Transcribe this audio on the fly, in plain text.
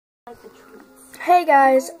Hey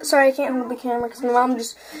guys, sorry I can't hold the camera because my mom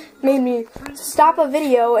just made me stop a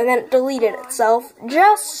video and then it deleted itself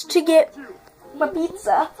just to get my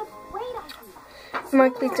pizza from my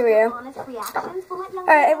pizzeria.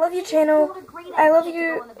 Alright, I love your channel. I love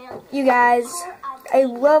you guys. I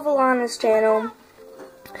love Alana's channel.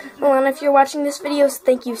 Alana, if you're watching this video,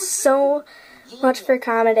 thank you so much for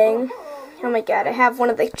commenting. Oh my god, I have one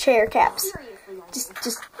of the chair caps.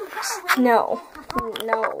 Just no.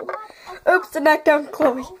 No. Oops, I knocked down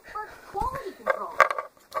Chloe.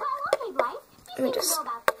 Let me just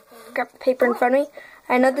grab the paper in front of me.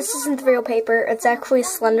 I know this isn't the real paper. It's actually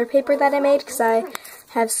Slender paper that I made because I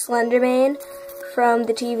have Slender Man from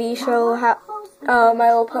the TV show My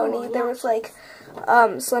Little Pony. There was like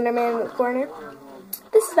Slender Man in the corner.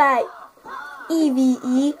 This is by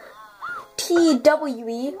EVETWE /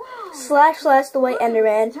 the White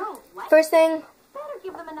Enderman. First thing,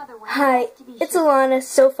 hi, it's Alana,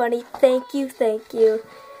 so funny, thank you,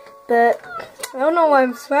 but I don't know why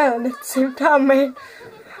I'm smiling at the same time, man.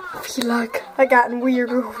 I feel like I gotten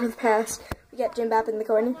weirder over the past. We got Jim Bap in the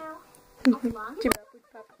corner.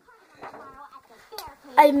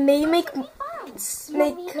 I may make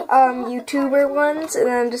YouTuber ones, and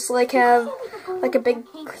then just like have like a big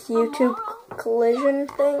YouTube collision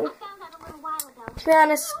thing. To be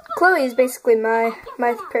honest, Chloe is basically my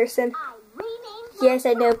person. Yes,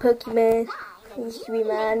 I know Pokemon used to be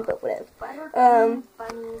mine, but whatever.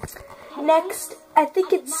 Next, I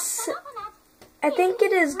think it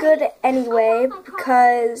is good anyway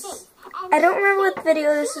because I don't remember what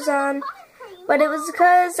video this was on, but it was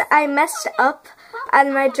because I messed up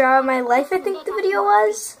on my Draw of My Life, I think the video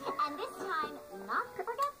was.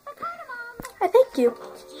 I thank you.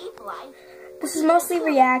 This is mostly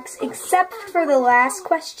reacts, except for the last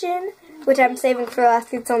question, which I'm saving for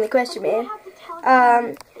last because it's only question, man.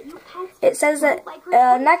 It says that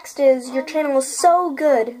next is, your channel is so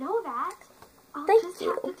good. Thank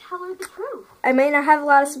you. I may not have a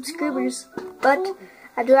lot of subscribers, but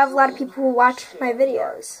I do have a lot of people who watch my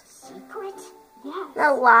videos.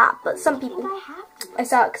 Not a lot, but some people. I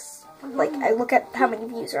saw it 'cause, like, I look at how many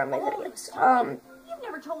views are on my videos.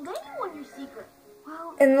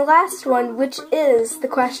 And the last one, which is the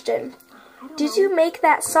question. Did you make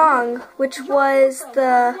that song, which was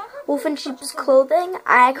the Wolf in Sheep's Clothing?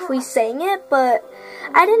 I actually sang it, but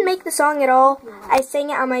I didn't make the song at all. I sang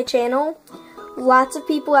it on my channel. Lots of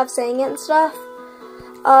people have sang it and stuff.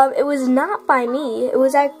 It was not by me. It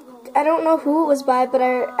was, I don't know who it was by, but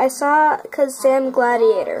I saw it because Sam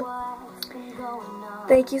Gladiator.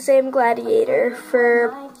 Thank you, Sam Gladiator,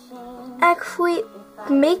 for actually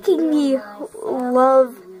making me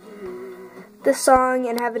love the song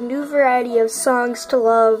and have a new variety of songs to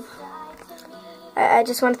love. I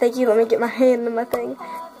just want to thank you. Let me get my hand in my thing.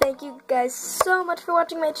 Thank you guys so much for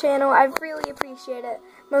watching my channel. I really appreciate it.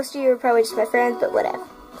 Most of you are probably just my friends, but whatever.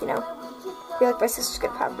 You know, I feel like my sister's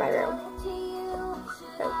gonna pop in my room.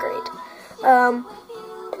 Oh, great.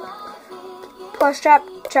 Plush Trap,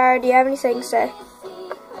 Char, do you have anything to say?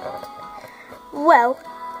 Well,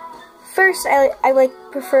 first, I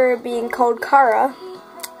prefer being called Kara,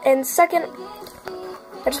 and second,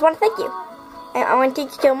 I just want to thank you. I want to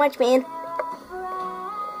thank you so much, man.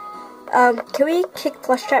 Can we kick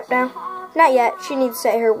Plush Trap now? Not yet. She needs to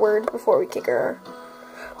say her word before we kick her.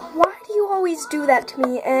 Why do you always do that to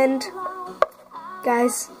me? And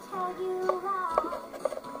guys,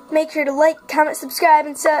 make sure to like, comment, subscribe,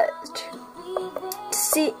 and such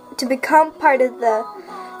to become part of the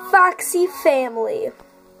Foxy family.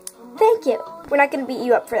 Thank you. We're not going to beat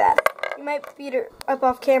you up for that. You might beat her up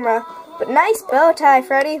off camera, but nice bow tie,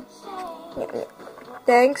 Freddy.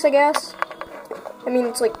 Thanks, I guess. I mean,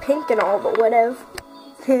 it's like pink and all, but whatever.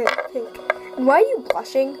 Pink. And why are you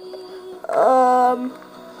blushing?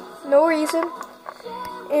 No reason.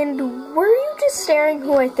 And were you just staring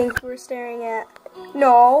who I think you were staring at?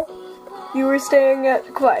 No. You were staring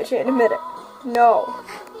at Quiet Chan, admit it. No.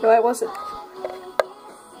 No, I wasn't.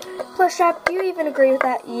 Plush Trap, do you even agree with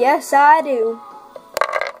that? Yes, I do.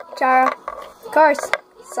 Chara, of course.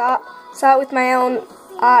 Saw it with my own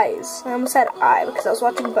eyes. I almost said eye because I was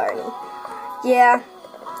watching Barney. Yeah.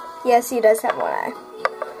 Yes, he does have one eye.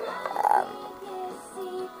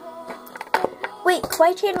 Wait,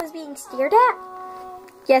 Quiet Chan was being stared at?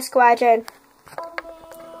 Yes, Quiet Chan.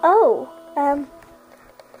 Oh,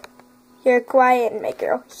 you're quiet and my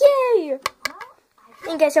girl. Yay!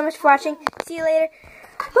 Thank you guys so much for watching. See you later.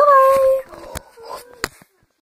 Bye-bye.